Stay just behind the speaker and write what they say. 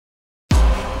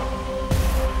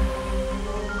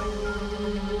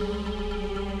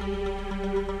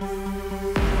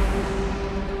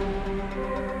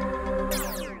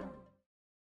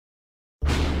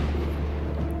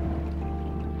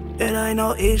It ain't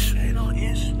no issue. It ain't no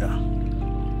issue. Yeah.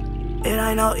 It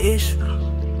ain't no issue.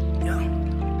 Yeah.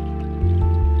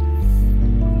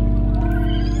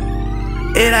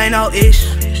 It ain't no issue.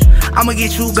 I'ma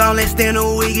get you gone less than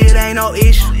a week. It ain't no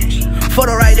issue. For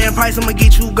the right damn price, I'ma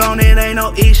get you gone. It ain't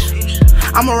no issue.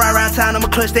 I'ma ride around town, I'ma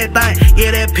clutch that thing.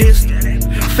 Yeah, that pistol.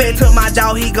 Fed to my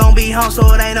dog, he gon' be home,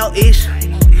 so it ain't no issue.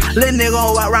 Little nigga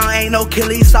gon' walk around, ain't no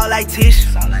killer, he soft like tissue.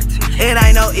 It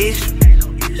ain't no issue.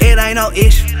 It ain't no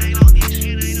issue.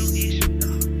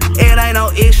 It ain't no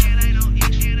issue.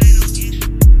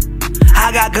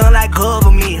 I got gun like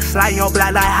government, sliding your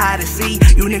block like hide and see.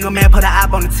 You nigga man put a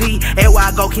op on the T. Everywhere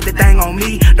I go, keep the thing on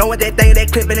me. Don't want that thing,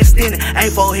 that clip and extended.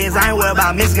 Ain't 4 heads, I ain't worried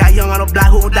about miss. Got young on the block,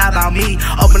 who gon' die about me?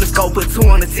 Open the scope, put 2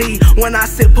 on the T. When I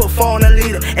sit, put 4 on the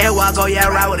leader. Everywhere I go, yeah,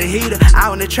 I ride with a heater.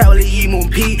 Out in the trap with a E-Moon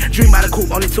P. Dream by the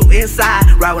coupe, only 2 inside.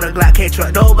 Ride with a Glock, can't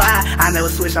truck no by. I never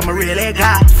switch, I'm a real that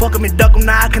guy. Fuck him and duck him,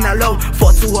 now I cannot low.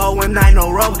 Fuck 2 hoes when I ain't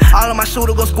no rope. All of my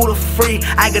shooter go scooter for free.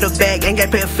 I get a bag, ain't get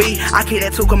paid a fee. I keep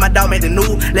that too, cause my dog made the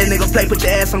news. Let nigga play, put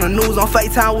your ass on the news. On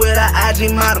FaceTime with a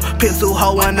IG model. Pistol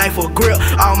hoe, 1 knife for grip.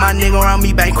 All my nigga around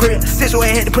me bank crib.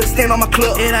 Situation had to put a stand on my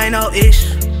clip. It ain't no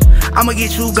issue. I'ma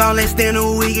get you gone less than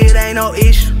a week. It ain't no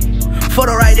issue. For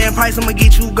the right damn price, I'ma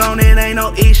get you gone. It ain't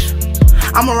no issue.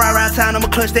 I'ma ride around town, I'ma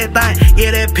clutch that thing.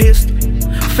 Yeah, that pistol.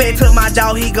 Fed to my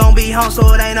dog, he gon' be home,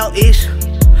 so it ain't no issue.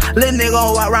 Little nigga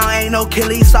gon' walk around, ain't no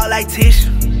killer, he soft like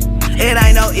tissue. It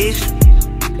ain't no issue.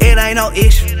 It ain't no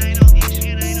issue.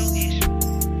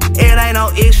 It ain't no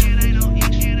issue.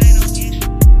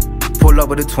 Pull up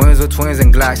with the twins or twins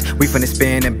and Glocks. We finna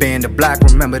spin and bend the block.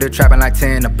 Remember the trapping like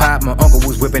 10 a pop. My uncle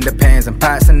was whipping the pans and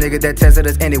pots. A nigga that tested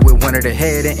us ended with one of the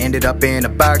head and ended up in the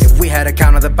box. If we had a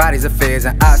count of the bodies of feds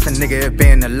and ops, a nigga it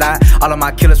been a lot. All of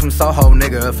my killers from Soho,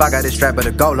 nigga. If I got this strap of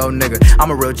the Golo, nigga,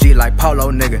 I'm a real G like Polo,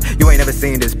 nigga. You ain't never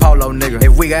seen this Polo, nigga.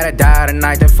 If we gotta die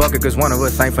tonight, then fuck it, cause one of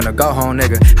us ain't finna go home,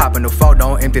 nigga. Hop in the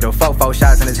photo, empty the 4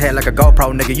 shots in his head like a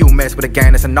GoPro, nigga. You mess with a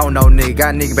gang, that's a no-no, nigga.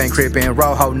 Got nigga bang crippin',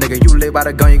 roho, nigga. You live by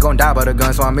the gun, you gon' die by the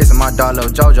gun, so I'm missing my dog, little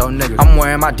JoJo, nigga. I'm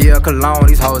wearing my Dior cologne,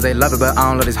 these hoes, they love it, but I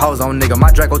don't love these hoes on, nigga.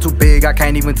 My Draco too big, I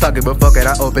can't even tuck it, but fuck it,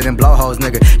 I open and blow hoes,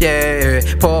 nigga. Yeah,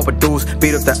 pour up a deuce,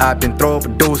 beat up the op, then throw up a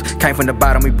deuce. Came from the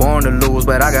bottom, we born to lose,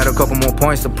 but I got a couple more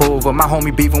points to prove. But my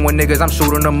homie beefing with niggas, I'm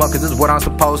shooting them up, cause this is what I'm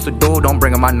supposed to do. Don't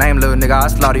bring up my name, little nigga, I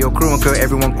slaughter your crew and kill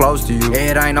everyone close to you.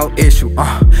 It ain't no issue,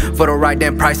 for the right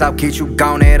damn price, I'll keep you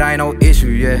gone, it ain't no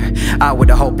issue, yeah. Out with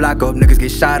the whole block up, niggas get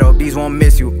shot up, these won't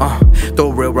miss you,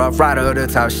 Throw real rough rider, the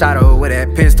top shot up with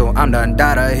that pistol. I'm done,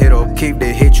 data, hit up, keep the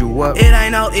hit you up. It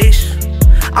ain't no issue.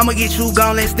 I'ma get you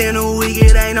gone less than a week.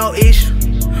 It ain't no issue.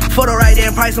 For the right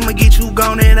damn price, I'ma get you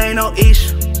gone. It ain't no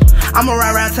issue. I'ma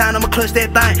ride around town, I'ma clutch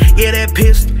that thing. Yeah, that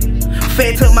pistol.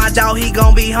 Fed to my dog, he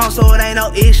gon' be home, so it ain't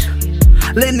no issue.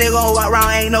 Little nigga gon' walk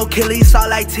around, ain't no killer, he soft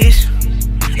like tissue.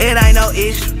 It ain't no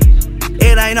issue.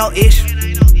 It ain't no issue.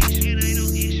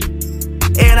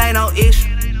 It ain't no issue.